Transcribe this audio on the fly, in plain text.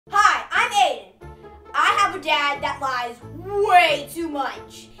dad that lies way too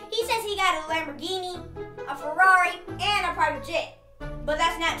much. He says he got a Lamborghini, a Ferrari, and a private jet. But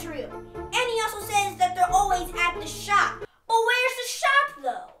that's not true. And he also says that they're always at the shop. But where's the shop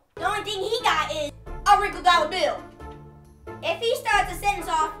though? The only thing he got is a wrinkled dollar bill. If he starts a sentence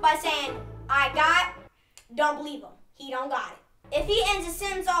off by saying, I got, don't believe him. He don't got it. If he ends a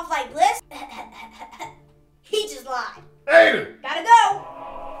sentence off like this, he just lied. Ayden! Gotta go.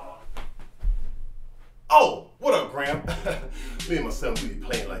 Oh, what up, Graham? Me and my son, we be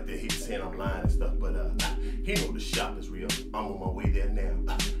playing like that. He be saying I'm lying and stuff, but he know the shop is real. I'm on my way there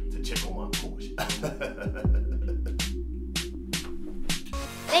now to check on my Porsche.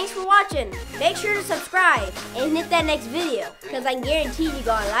 Thanks for watching. Make sure to subscribe and hit that next video, because I guarantee you're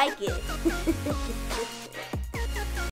gonna like it.